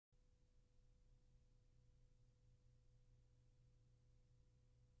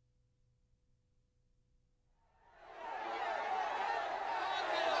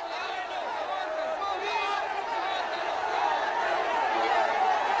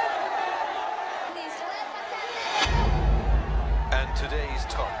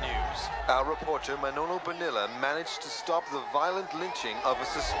our reporter Manolo Bonilla managed to stop the violent lynching of a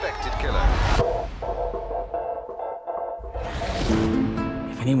suspected killer.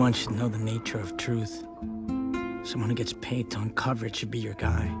 If anyone should know the nature of truth, someone who gets paid to uncover it should be your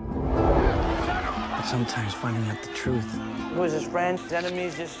guy. But sometimes finding out the truth... Who is his friends, his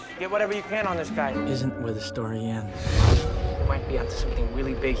enemies? Just get whatever you can on this guy. ...isn't where the story ends. We might be onto something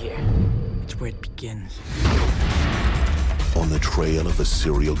really big here. It's where it begins. On the trail of a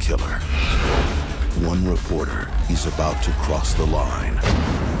serial killer, one reporter is about to cross the line.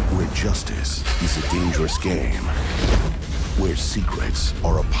 Where justice is a dangerous game. Where secrets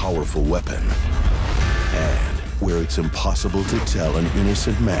are a powerful weapon. And where it's impossible to tell an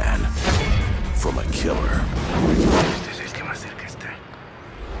innocent man from a killer.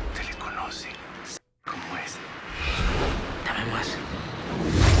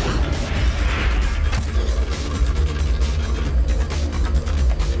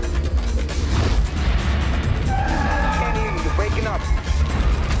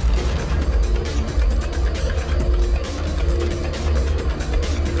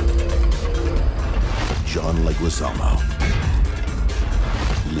 Leguizamo,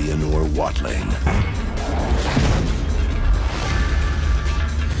 Leonor Waitling.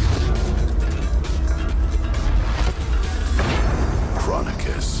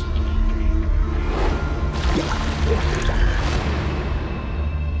 Crónicas.